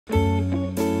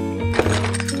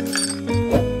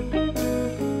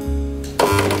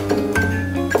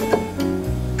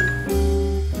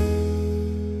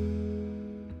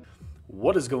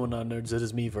is going on, nerds? It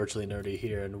is me, Virtually.Nerdy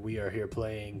here, and we are here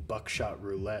playing Buckshot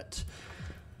Roulette.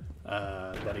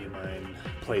 A buddy of mine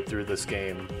played through this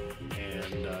game,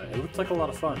 and it looked like a lot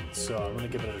of fun, so I'm gonna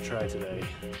give it a try today.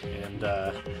 And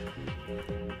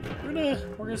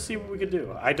we're gonna see what we can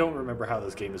do. I don't remember how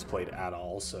this game is played at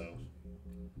all, so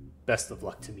best of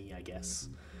luck to me, I guess.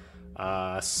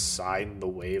 Sign the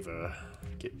waiver.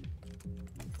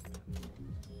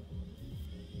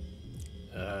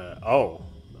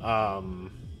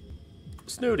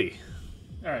 Snooty.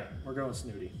 Alright, we're going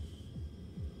Snooty.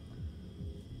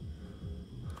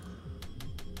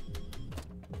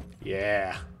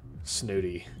 Yeah,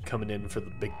 Snooty coming in for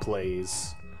the big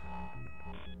plays.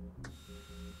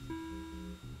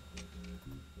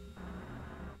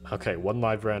 Okay, 1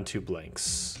 live round, 2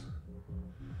 blanks.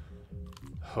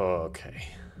 Okay.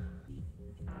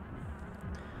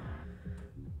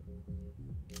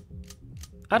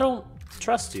 I don't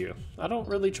trust you. I don't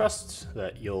really trust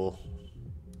that you'll...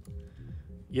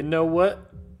 You know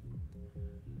what?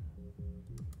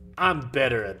 I'm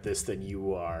better at this than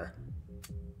you are.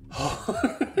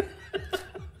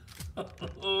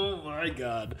 Oh my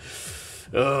god.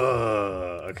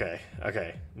 Okay.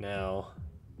 Now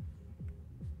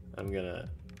I'm gonna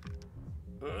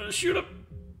shoot him.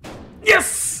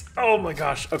 Yes! Oh my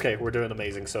gosh. Okay, we're doing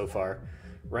amazing so far.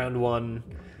 Round 1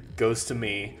 goes to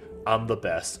me. I'm the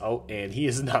best. Oh, and he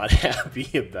is not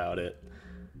happy about it.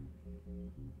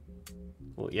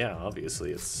 Well, yeah,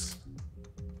 obviously it's...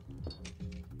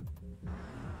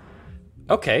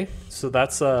 Okay, so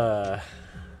that's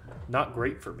not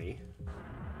great for me.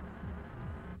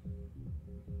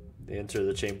 They enter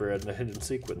the chamber in a hidden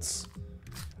sequence.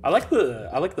 I like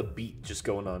the beat just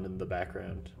going on in the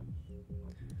background.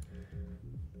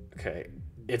 Okay,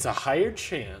 it's a higher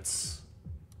chance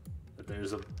that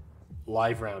there's a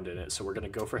live round in it, so we're gonna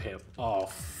go for him. Oh,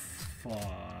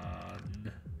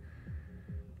 fun.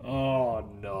 Oh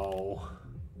no.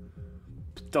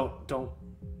 Don't.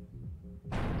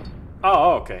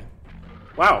 Oh, okay.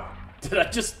 Wow. Did I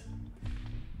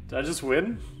just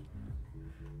win?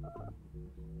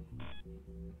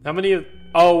 How many of...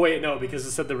 Oh, wait, no, because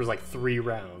it said there was like 3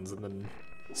 rounds, and then...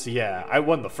 So yeah, I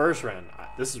won the first round.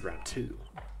 This is round 2.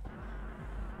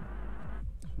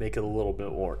 Make it a little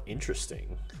bit more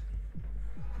interesting.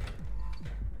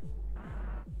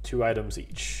 2 items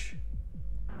each.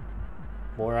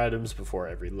 More items before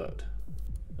every load.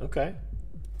 Okay.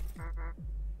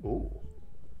 Ooh.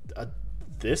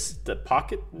 The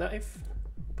pocket knife?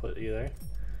 Put you there.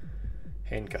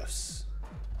 Handcuffs.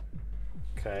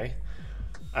 Okay.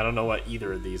 I don't know what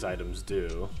either of these items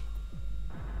do.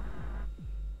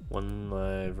 1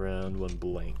 live round, 1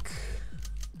 blank.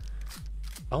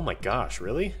 Oh my gosh,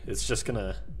 really? It's just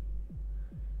gonna...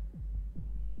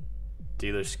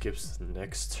 Dealer skips the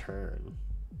next turn.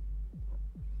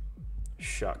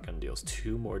 Shotgun deals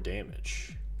 2 more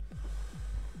damage.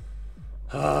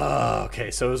 Okay,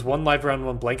 so it was 1 live round,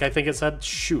 1 blank, I think it said.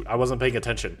 Shoot, I wasn't paying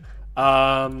attention.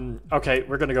 Okay,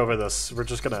 we're gonna go over this. We're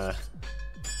just gonna...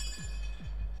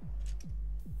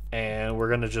 And we're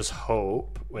gonna just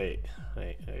hope... Wait.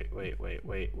 We're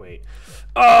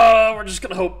just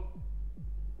gonna hope...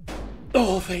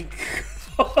 Oh, thank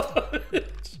God.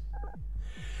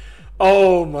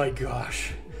 Oh my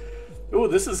gosh. Oh,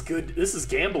 this is good. This is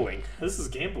gambling. This is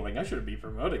gambling. I shouldn't be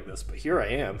promoting this, but here I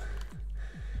am.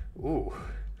 Ooh.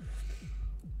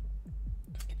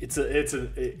 It's an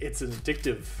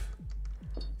addictive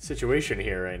situation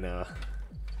here right now.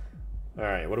 All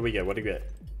right, what do we get? What do we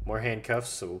get? More handcuffs,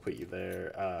 so we'll put you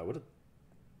there.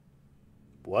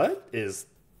 What is...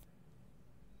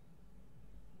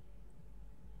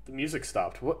 The music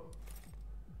stopped. What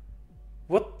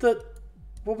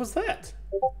was that?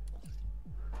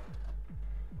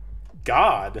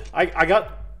 God. I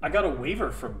got a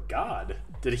waiver from God.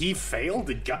 Did he fail?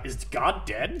 Is God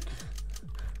dead?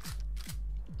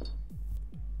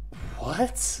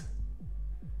 What?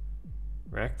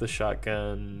 Rack the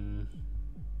shotgun.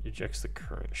 Ejects the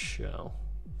current shell.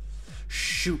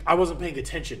 Shoot, I wasn't paying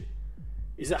attention.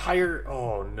 Is it higher?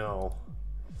 Oh no.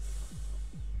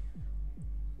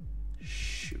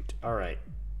 Shoot. Alright.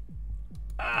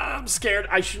 I'm scared.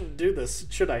 I shouldn't do this,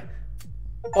 should I?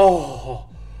 Oh.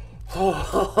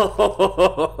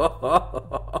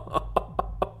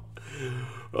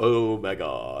 Oh my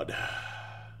god.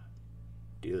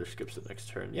 Dealer skips the next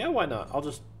turn. Yeah, why not?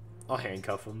 I'll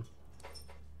handcuff him.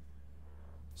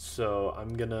 So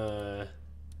I'm gonna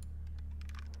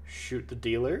shoot the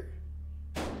dealer.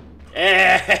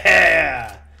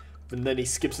 Yeah! And then he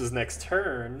skips his next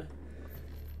turn.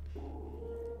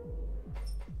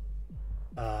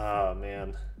 Oh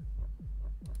man.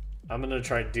 I'm gonna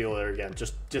try dealer again.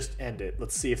 Just end it.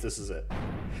 Let's see if this is it.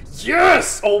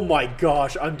 Yes! Oh my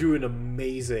gosh, I'm doing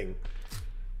amazing.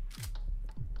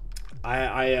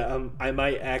 I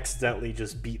might accidentally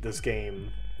just beat this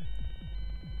game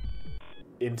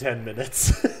in 10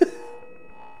 minutes.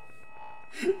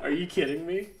 Are you kidding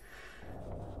me?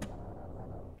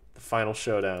 The final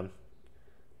showdown.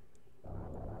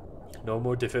 No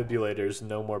more defibrillators,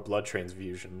 no more blood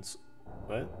transfusions.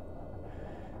 What?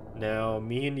 Now,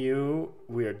 me and you,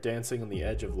 we are dancing on the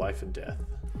edge of life and death.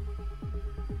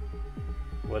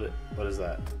 What is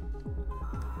that?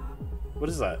 What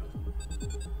is that?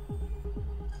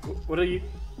 What are you...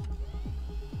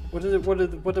 What is it?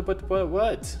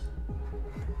 What?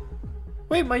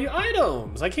 Wait, my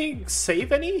items! I can't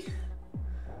save any?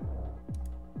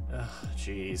 Ugh,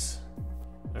 jeez.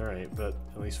 Alright, but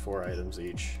at least 4 items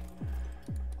each.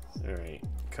 Alright,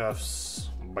 cuffs,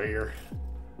 beer.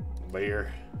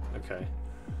 Okay.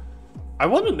 I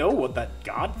want to know what that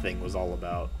god thing was all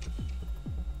about.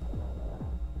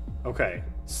 Okay,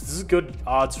 so this is good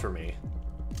odds for me.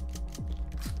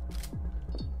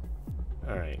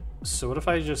 Alright, so what if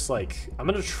I just like... I'm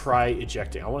gonna try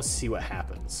ejecting. I want to see what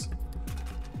happens.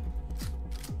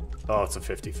 Oh, it's a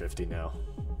 50-50 now.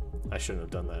 I shouldn't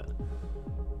have done that.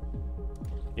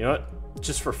 You know what?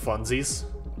 Just for funsies.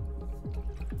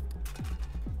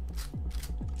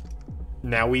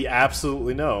 Now we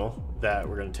absolutely know that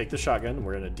we're going to take the shotgun and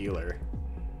we're going to dealer.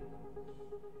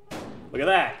 Look at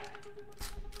that!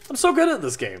 I'm so good at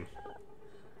this game.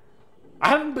 I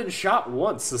haven't been shot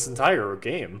once this entire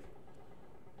game.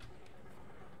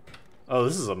 Oh,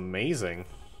 this is amazing.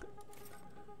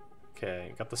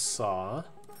 Okay, got the saw.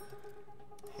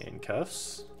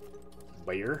 Handcuffs.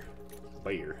 Bear.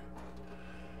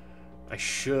 I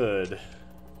should...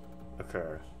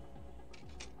 Okay.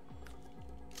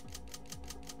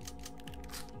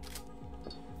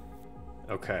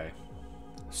 Okay.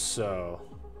 So...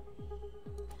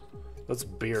 let's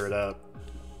beer it up.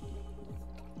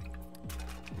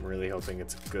 I'm really hoping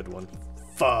it's a good one.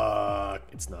 Fuck!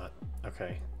 It's not.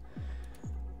 Okay.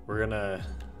 We're gonna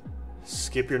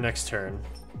skip your next turn.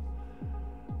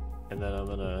 And then I'm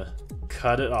gonna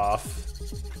cut it off.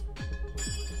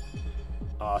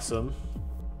 Awesome.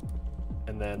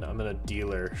 And then I'm gonna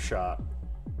dealer shot.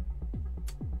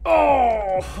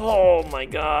 Oh my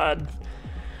god.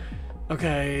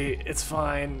 Okay, it's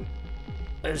fine.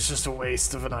 It's just a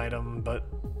waste of an item, but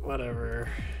whatever.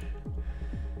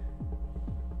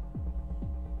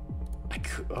 I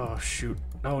could, oh shoot.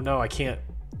 Oh no, I can't.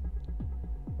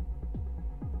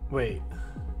 Wait.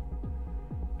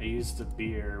 I used the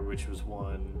beer, which was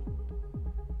 1.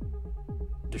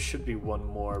 There should be 1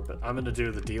 more, but I'm gonna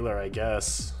do the dealer, I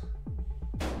guess.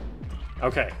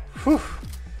 Okay. Whew.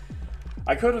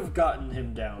 I could have gotten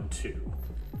him down 2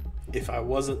 if I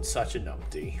wasn't such a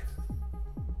numpty.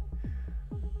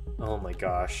 Oh my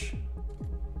gosh.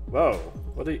 Whoa.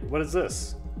 What is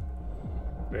this?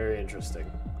 Very interesting.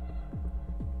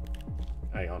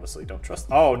 I honestly don't trust...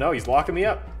 Oh no, he's locking me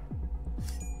up.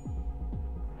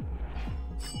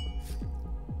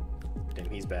 Damn,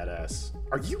 he's badass.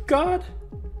 Are you God?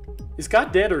 Is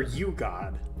God dead or you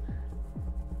God?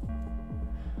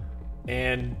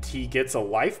 And he gets a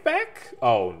life back?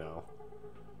 Oh no.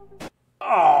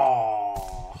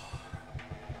 Oh.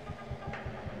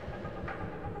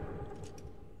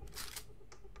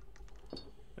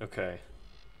 Okay.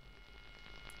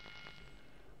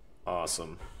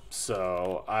 Awesome.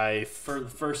 So, I, for the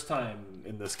first time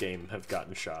in this game, have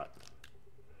gotten shot.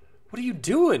 What are you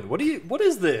doing? What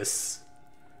is this?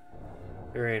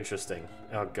 Very interesting.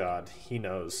 Oh god, he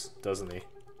knows, doesn't he?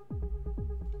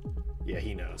 Yeah,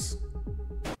 he knows.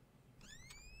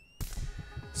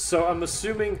 So I'm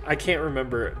assuming, I can't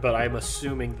remember, but I'm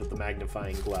assuming that the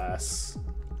magnifying glass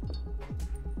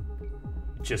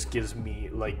just gives me,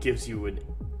 like, gives you an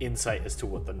insight as to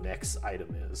what the next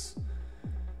item is.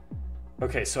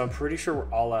 Okay, so I'm pretty sure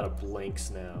we're all out of blanks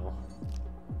now.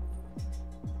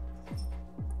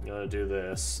 I'm gonna do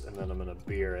this, and then I'm gonna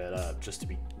beer it up just to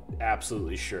be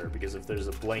absolutely sure, because if there's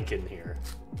a blank in here...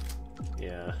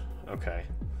 Yeah, okay.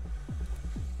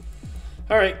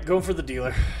 Alright, going for the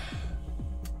dealer.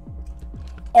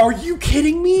 Are you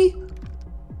kidding me?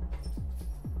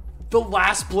 The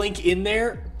last blank in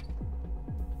there?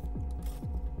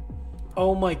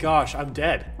 Oh my gosh, I'm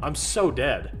dead. I'm so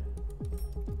dead.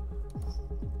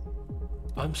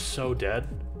 I'm so dead.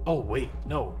 Oh wait,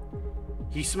 no.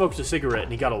 He smoked a cigarette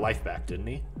and he got a life back, didn't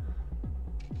he?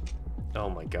 Oh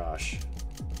my gosh.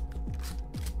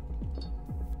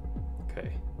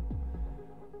 Okay.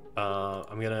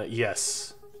 I'm gonna,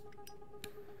 yes.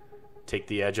 Take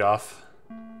the edge off.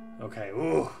 Okay,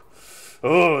 ooh.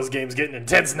 Oh, this game's getting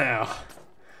intense now.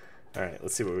 All right,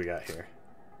 let's see what we got here.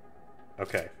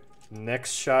 Okay,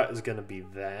 next shot is gonna be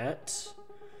that.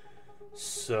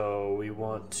 So we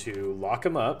want to lock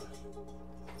him up.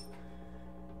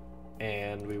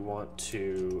 And we want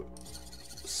to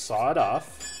saw it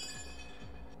off.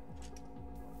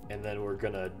 And then we're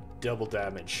gonna double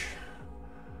damage.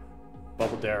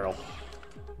 Bubble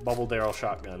Daryl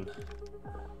shotgun.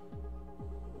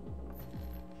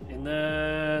 And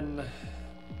then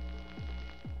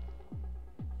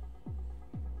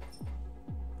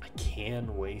I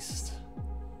can waste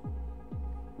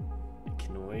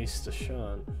a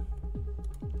shot.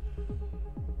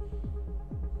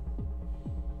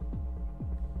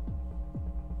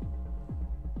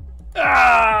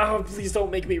 Ah, please don't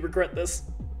make me regret this.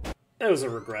 It was a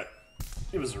regret.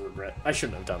 It was a regret. I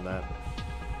shouldn't have done that.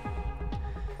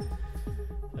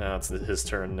 Now it's his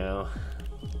turn now.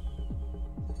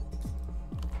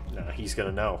 No, he's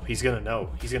gonna know. He's gonna know.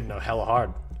 He's gonna know hella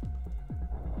hard.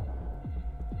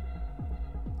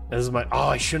 This is my... Oh,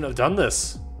 I shouldn't have done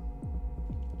this.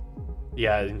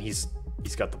 Yeah, and he's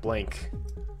got the blank.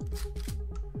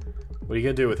 What are you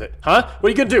gonna do with it? Huh? What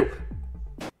are you gonna do?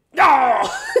 No!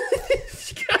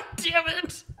 God damn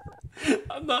it!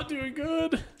 I'm not doing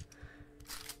good.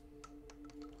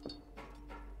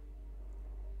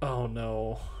 Oh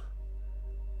no.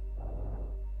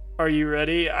 Are you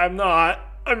ready? I'm not.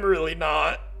 I'm really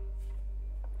not.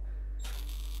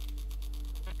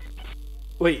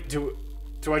 Wait, do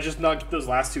I just not get those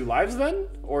last 2 lives then?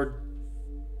 Or...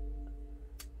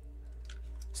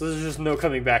 So there's just no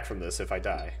coming back from this if I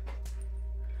die.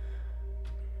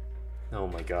 Oh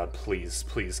my god, please,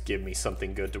 please give me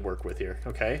something good to work with here,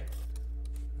 okay?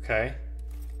 Okay.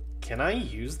 Can I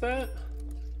use that?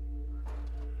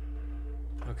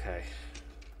 Okay.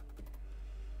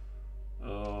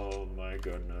 Oh my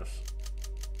goodness.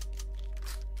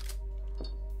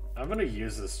 I'm gonna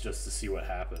use this just to see what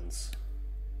happens.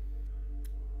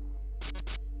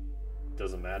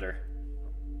 Doesn't matter.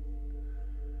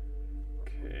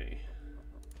 Okay.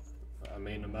 I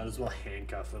mean, I might as well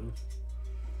handcuff him.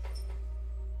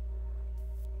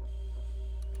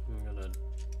 I'm gonna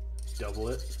double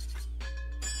it.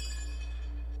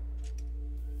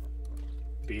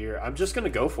 Beer. I'm just gonna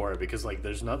go for it because, like,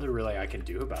 there's nothing really I can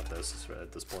do about this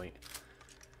at this point.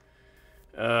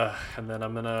 And then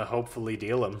I'm gonna hopefully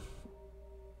deal him.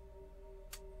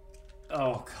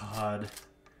 Oh, God.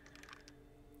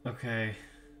 Okay.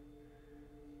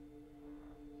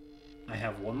 I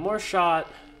have one more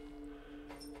shot.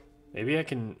 Maybe I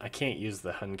can't use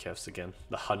the handcuffs again.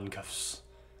 The handcuffs.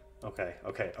 Okay,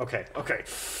 okay, okay, okay.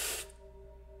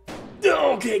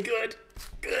 Okay, good.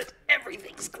 Good.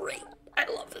 Everything's great. I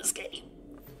love this game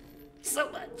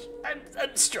so much. I'm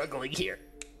struggling here.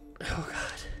 Oh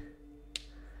god.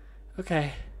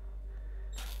 Okay.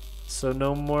 So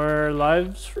no more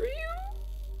lives for you?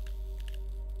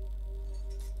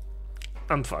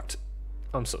 I'm fucked.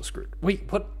 I'm so screwed. Wait,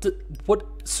 what?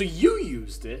 So you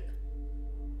used it?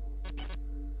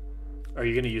 Are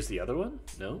you gonna use the other one?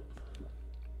 No?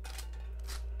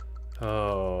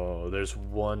 Oh, there's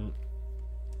one.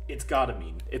 It's gotta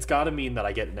mean that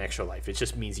I get an extra life. It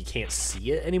just means he can't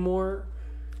see it anymore.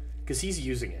 Because he's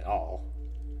using it all.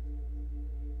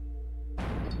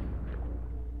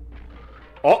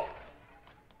 Oh!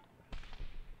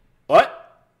 What?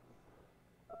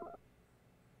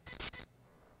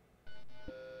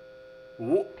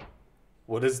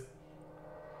 What is...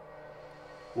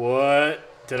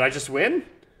 What? Did I just win?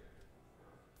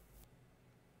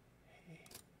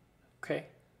 Okay.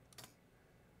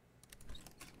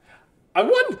 I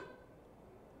won!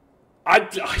 I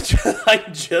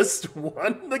just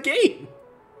won the game.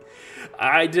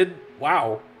 I did...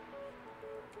 Wow.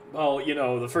 Well, you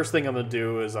know, the first thing I'm going to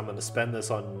do is I'm going to spend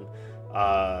this on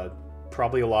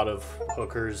probably a lot of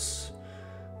hookers.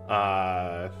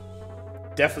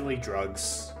 Definitely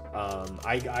drugs. I'm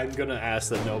going to ask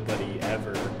that nobody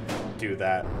ever do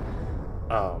that.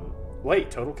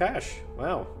 Wait, total cash.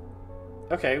 Wow.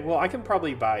 Okay, well, I can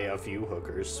probably buy a few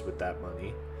hookers with that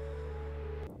money.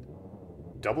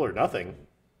 Double or nothing.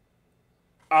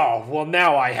 Oh, well,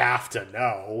 now I have to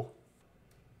know.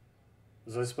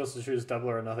 Was I supposed to choose double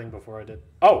or nothing before I did?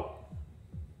 Oh!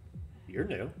 You're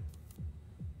new.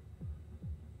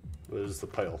 What is the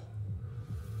pill?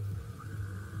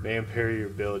 May impair your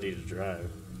ability to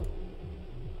drive.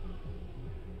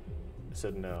 I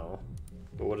said no.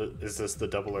 But what is this, the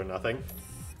double or nothing?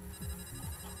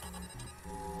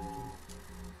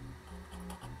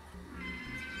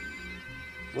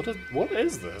 What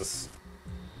is this?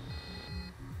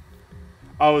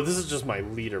 Oh, this is just my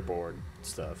leaderboard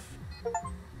stuff.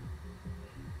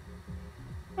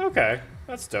 Okay,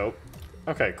 that's dope.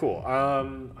 Okay, cool.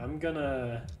 I'm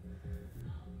gonna...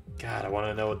 God, I want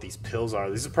to know what these pills are.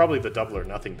 These are probably the double or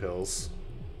nothing pills.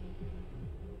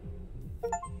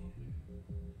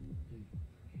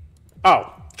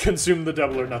 Oh, consume the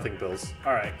double or nothing pills.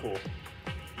 Alright, cool.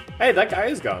 Hey, that guy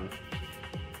is gone.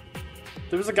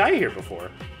 There was a guy here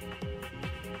before.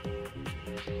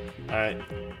 Alright.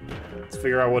 Let's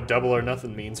figure out what double or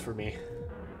nothing means for me.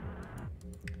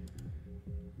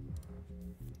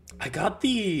 I got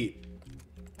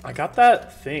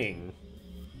that thing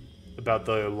about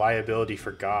the liability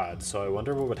for God, so I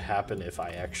wonder what would happen if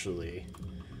I actually...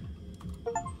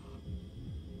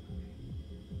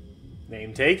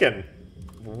 Name taken.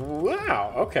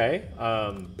 Wow, okay.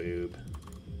 Boob.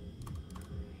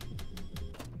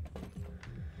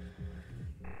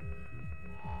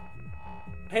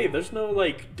 Hey, there's no,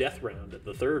 like, death round at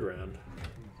the third round.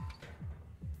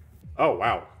 Oh,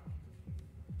 wow.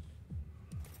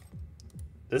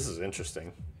 This is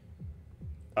interesting.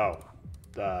 Oh.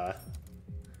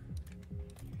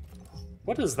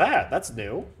 What is that? That's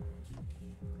new.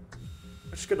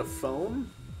 I just get a phone?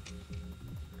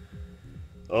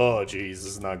 Oh, jeez, this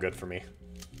is not good for me.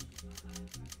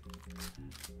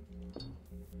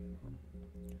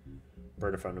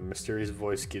 Bird found a mysterious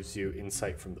voice gives you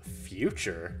insight from the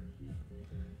future.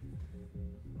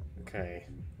 Okay.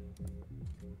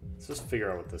 Let's just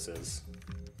figure out what this is.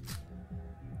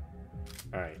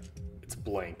 Alright. It's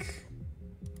blank.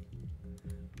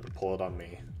 Pull it on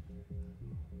me.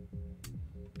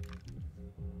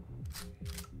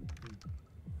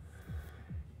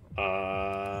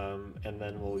 And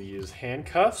then we'll use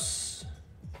handcuffs.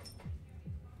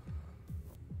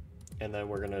 And then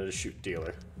we're gonna shoot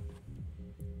dealer.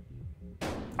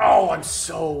 Oh, I'm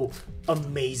so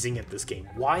amazing at this game.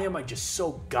 Why am I just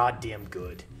so goddamn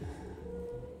good?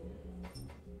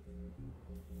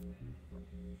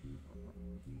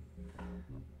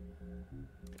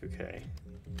 Okay.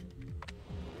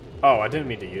 Oh, I didn't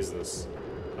mean to use this.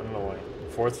 I don't know why.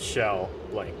 Fourth shell,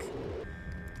 blank.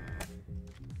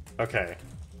 Okay.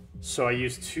 So I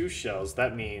used 2 shells.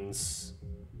 That means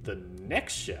the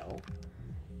next shell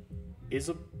is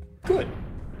a good.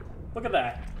 Look at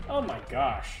that. Oh my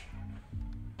gosh.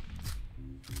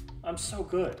 I'm so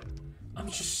good. I'm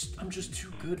just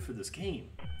too good for this game.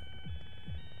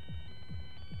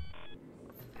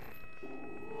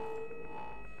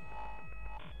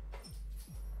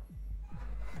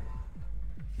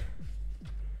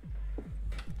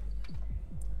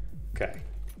 Okay.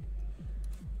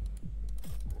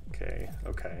 Okay,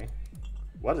 okay.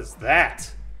 What is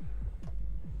that?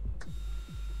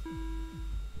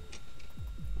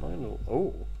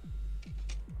 Oh.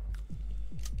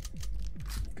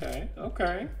 Okay,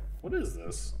 okay. What is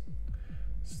this?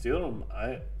 Steal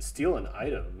an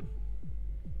item.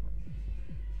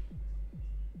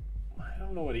 I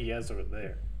don't know what he has over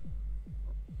there.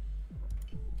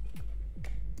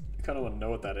 I kind of want to know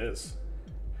what that is.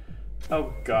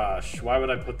 Oh gosh, why would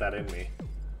I put that in me?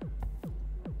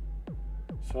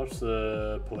 Swaps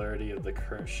the polarity of the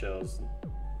current shells.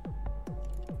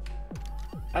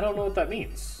 I don't know what that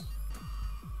means.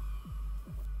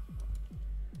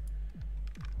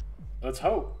 Let's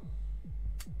hope.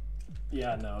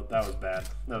 Yeah, no, that was bad.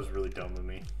 That was really dumb of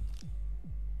me.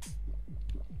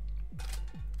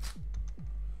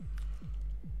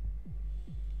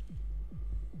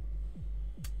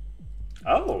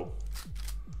 Oh.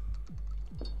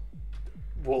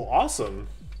 Well, awesome.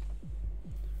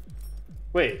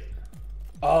 Wait.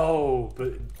 Oh,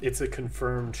 but it's a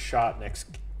confirmed shot next...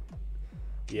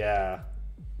 Yeah.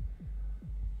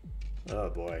 Oh,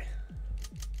 boy.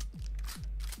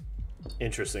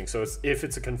 Interesting. So if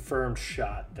it's a confirmed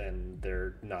shot, then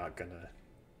they're not gonna...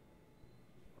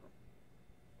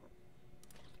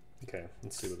 Okay,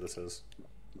 let's see what this is.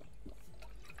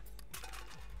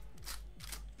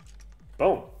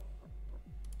 Boom.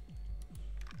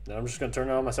 Now I'm just gonna turn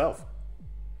it on myself.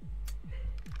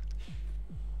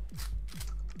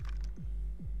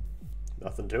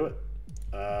 Nothing to it.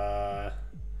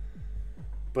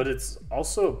 But it's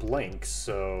also blank,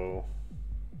 so...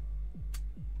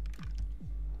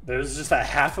 There's just a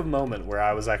half a moment where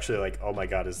I was actually like, oh my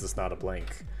god, is this not a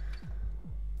blank?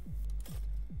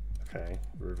 Okay,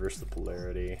 reverse the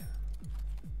polarity.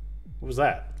 What was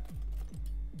that?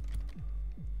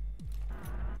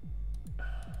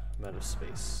 I'm out of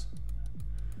space.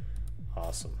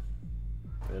 Awesome.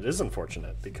 It is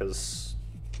unfortunate because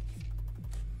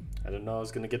I didn't know I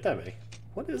was going to get that many.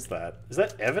 What is that? Is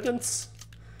that evidence?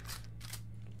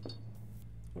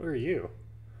 What are you?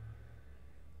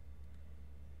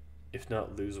 If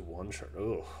not, lose 1 shard.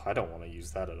 Oh, I don't want to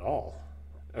use that at all.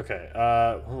 Okay,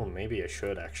 oh, maybe I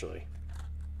should, actually.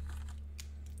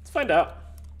 Let's find out.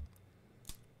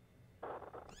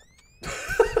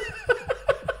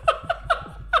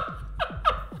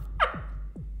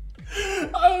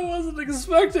 I wasn't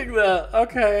expecting that.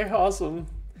 Okay, awesome.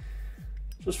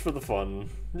 Just for the fun.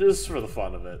 Just for the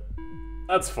fun of it.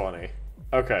 That's funny.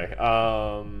 Okay,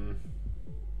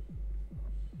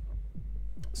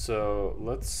 so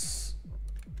let's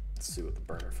see what the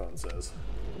burner phone says.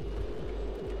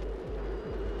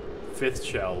 5th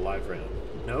shell, live round.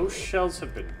 No shells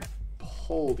have been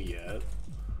pulled yet.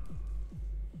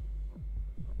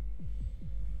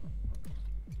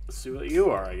 Let's see what you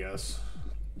are, I guess.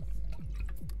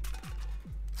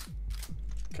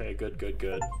 Okay, good, good,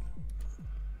 good.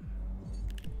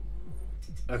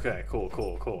 Okay, cool,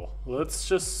 cool, cool. Let's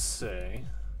just say...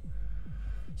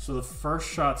 So the first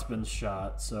shot's been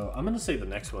shot, so I'm gonna say the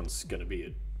next one's gonna be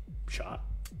a shot.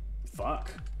 Fuck.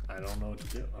 I don't know what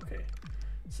to do. Okay.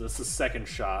 So this is the second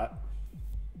shot.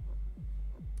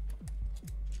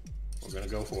 We're gonna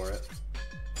go for it.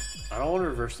 I don't want to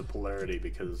reverse the polarity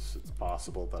because it's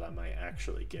possible that I might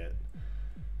actually get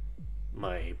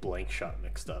my blank shot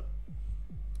mixed up.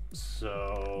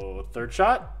 So, third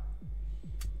shot.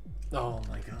 Oh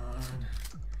my god.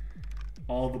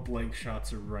 All the blank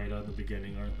shots are right at the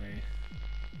beginning, aren't they?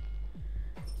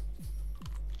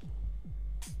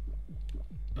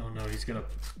 Oh no, he's gonna...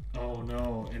 Oh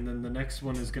no, and then the next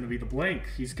one is gonna be the blank.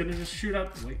 He's gonna just shoot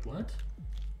out... Wait, what?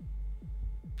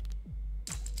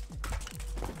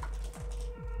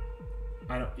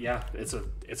 I don't... Yeah, it's a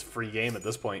free game at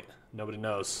this point. Nobody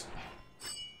knows.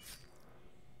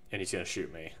 And he's gonna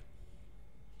shoot me.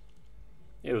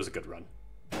 It was a good run.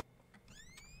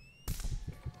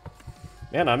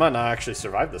 Man, I might not actually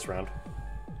survive this round.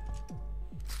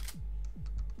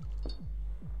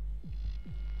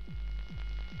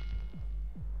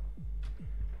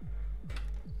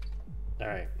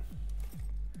 Alright.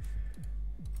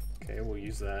 Okay, we'll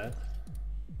use that.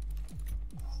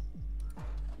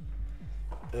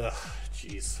 Ugh,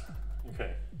 jeez.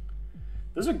 Okay.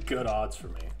 Those are good odds for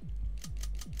me.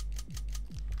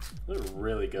 Those are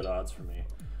really good odds for me.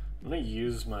 I'm gonna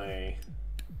use my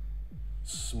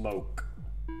smoke.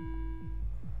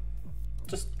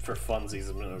 Just for funsies,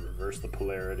 I'm gonna reverse the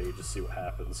polarity, just see what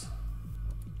happens.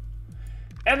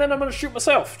 And then I'm gonna shoot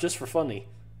myself, just for funny.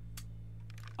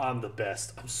 I'm the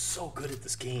best. I'm so good at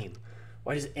this game.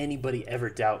 Why does anybody ever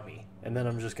doubt me? And then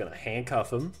I'm just gonna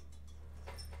handcuff him.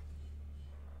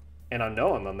 And I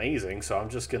know I'm amazing, so I'm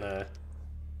just gonna...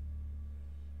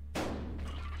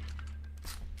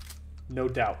 No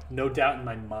doubt. No doubt in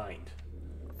my mind.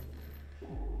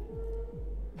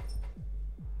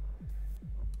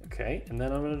 Okay, and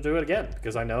then I'm gonna do it again,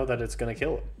 because I know that it's gonna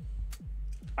kill him.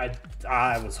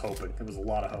 I was hoping. There was a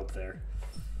lot of hope there.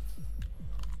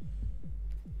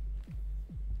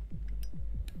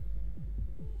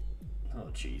 Oh,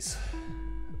 jeez.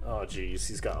 Oh, jeez.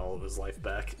 He's got all of his life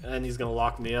back. And he's gonna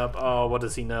lock me up. Oh, what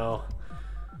does he know?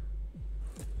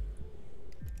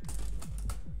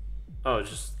 Oh,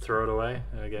 just throw it away?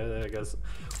 I guess.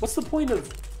 What's the point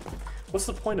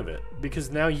of it?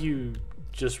 Because now you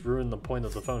just ruined the point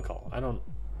of the phone call. I don't...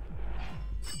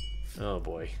 Oh,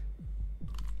 boy.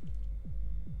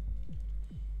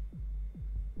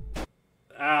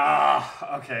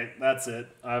 Ah, okay, that's it.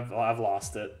 I've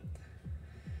lost it.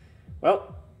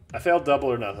 Well, I failed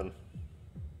double or nothing.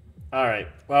 Alright,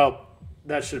 well,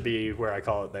 that should be where I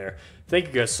call it there. Thank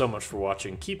you guys so much for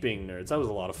watching. Keep being nerds. That was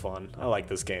a lot of fun. I like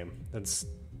this game. It's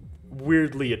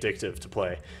weirdly addictive to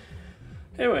play.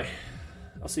 Anyway,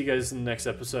 I'll see you guys in the next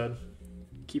episode.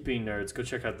 Keep being nerds. Go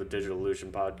check out the Digital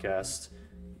Illusion podcast,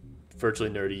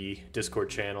 Virtually.Nerdy Discord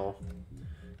channel,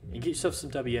 and get yourself some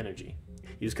DUBBY energy.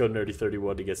 Use code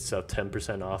NERDY31 to get yourself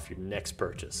 10% off your next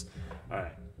purchase.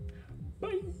 Alright,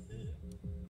 bye!